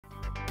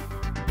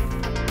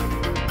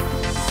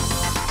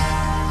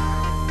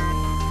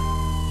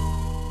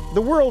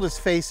The world is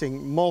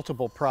facing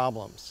multiple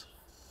problems.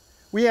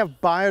 We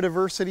have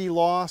biodiversity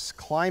loss,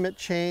 climate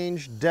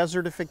change,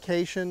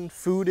 desertification,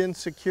 food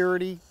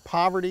insecurity,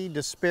 poverty,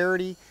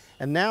 disparity,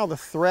 and now the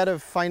threat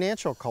of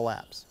financial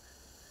collapse.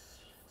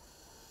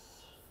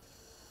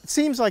 It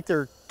seems like there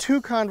are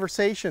two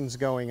conversations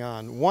going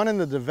on, one in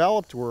the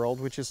developed world,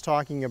 which is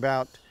talking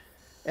about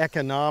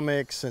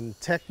economics and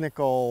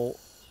technical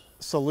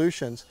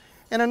solutions,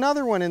 and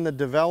another one in the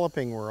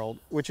developing world,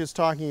 which is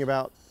talking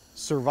about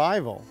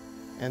survival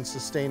and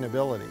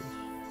sustainability.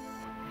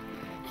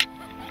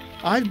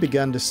 I've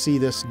begun to see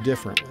this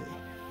differently.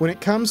 When it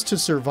comes to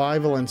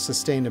survival and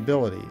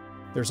sustainability,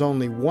 there's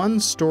only one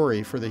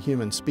story for the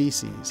human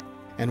species,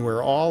 and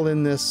we're all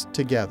in this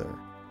together.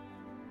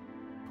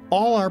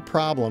 All our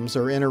problems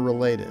are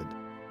interrelated.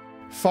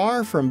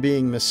 Far from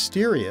being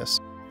mysterious,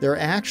 they're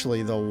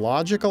actually the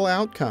logical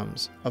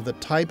outcomes of the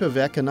type of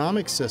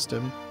economic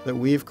system that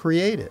we've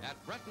created.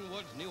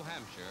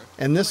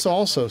 And this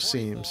also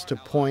seems to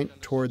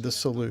point toward the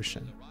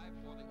solution.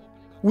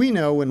 We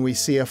know when we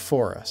see a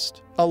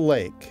forest, a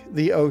lake,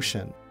 the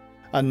ocean,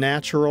 a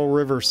natural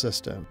river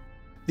system,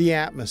 the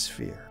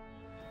atmosphere,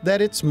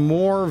 that it's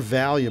more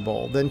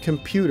valuable than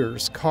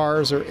computers,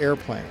 cars, or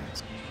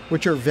airplanes,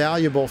 which are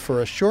valuable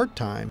for a short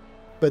time,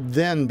 but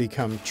then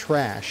become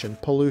trash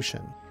and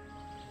pollution.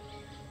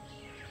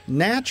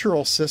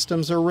 Natural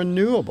systems are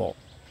renewable.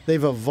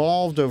 They've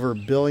evolved over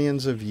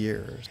billions of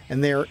years,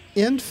 and they are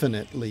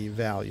infinitely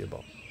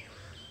valuable.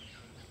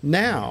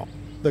 Now,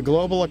 the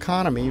global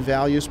economy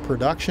values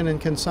production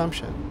and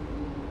consumption.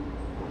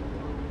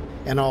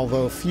 And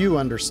although few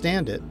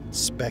understand it,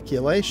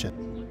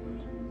 speculation.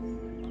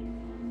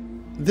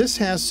 This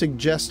has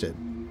suggested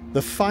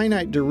the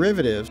finite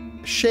derivatives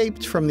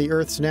shaped from the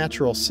Earth's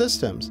natural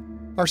systems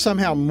are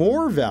somehow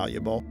more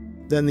valuable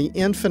than the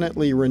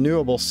infinitely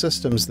renewable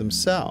systems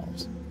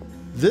themselves.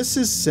 This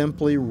is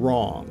simply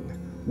wrong.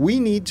 We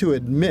need to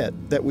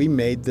admit that we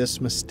made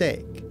this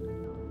mistake.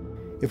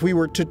 If we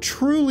were to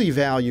truly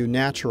value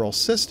natural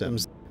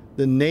systems,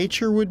 then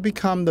nature would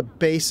become the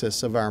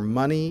basis of our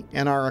money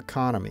and our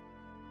economy.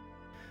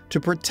 To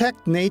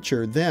protect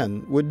nature,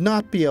 then, would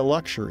not be a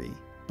luxury,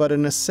 but a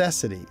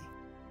necessity.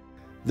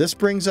 This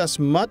brings us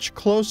much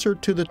closer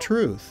to the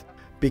truth,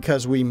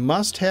 because we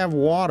must have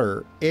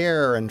water,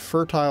 air, and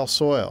fertile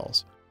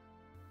soils.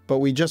 But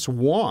we just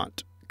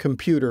want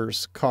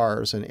computers,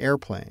 cars, and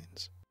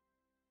airplanes.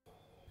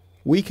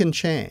 We can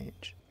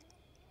change.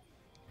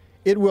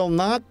 It will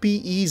not be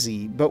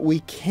easy, but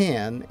we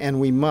can and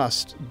we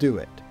must do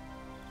it.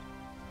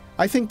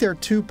 I think there are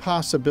two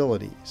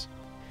possibilities.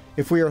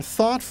 If we are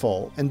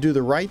thoughtful and do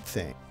the right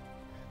thing,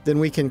 then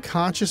we can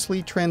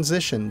consciously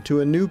transition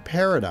to a new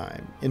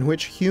paradigm in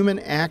which human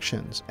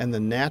actions and the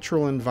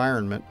natural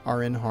environment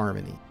are in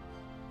harmony.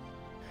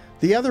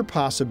 The other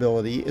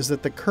possibility is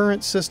that the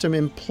current system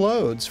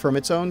implodes from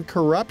its own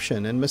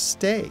corruption and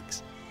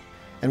mistakes,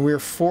 and we are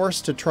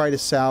forced to try to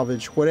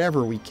salvage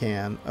whatever we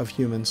can of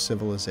human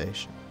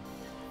civilization.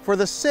 For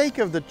the sake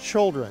of the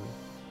children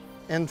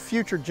and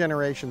future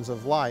generations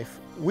of life,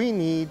 we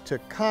need to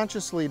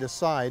consciously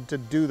decide to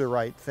do the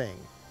right thing.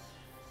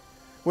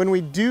 When we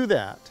do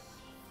that,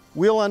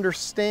 we'll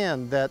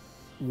understand that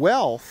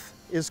wealth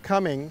is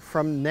coming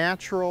from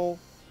natural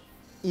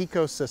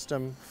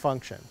ecosystem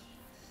function.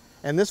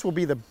 And this will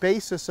be the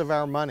basis of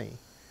our money.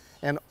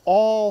 And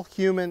all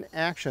human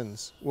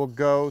actions will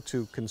go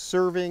to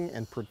conserving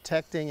and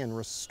protecting and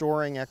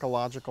restoring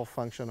ecological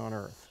function on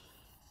Earth.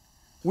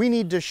 We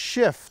need to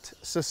shift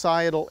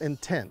societal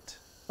intent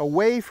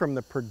away from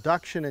the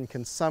production and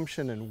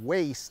consumption and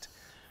waste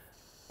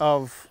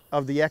of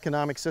the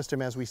economic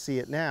system as we see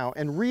it now,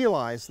 and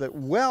realize that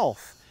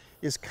wealth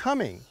is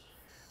coming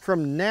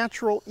from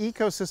natural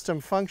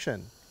ecosystem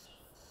function.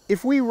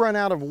 If we run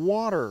out of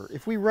water,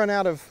 if we run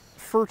out of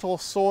fertile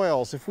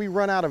soils, if we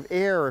run out of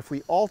air, if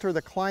we alter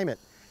the climate,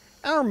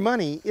 our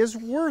money is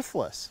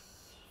worthless.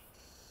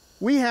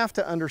 We have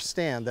to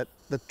understand that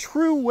the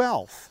true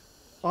wealth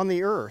on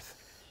the earth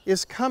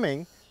is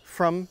coming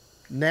from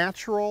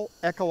natural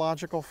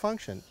ecological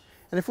function.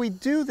 And if we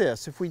do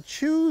this, if we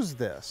choose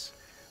this,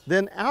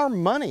 then our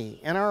money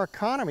and our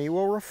economy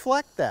will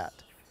reflect that.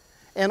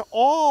 And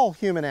all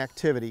human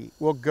activity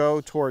will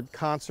go toward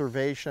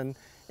conservation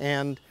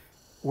and,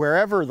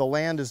 wherever the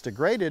land is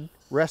degraded,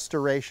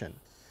 restoration.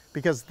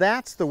 Because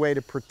that's the way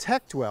to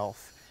protect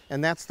wealth,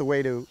 and that's the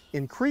way to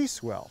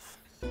increase wealth.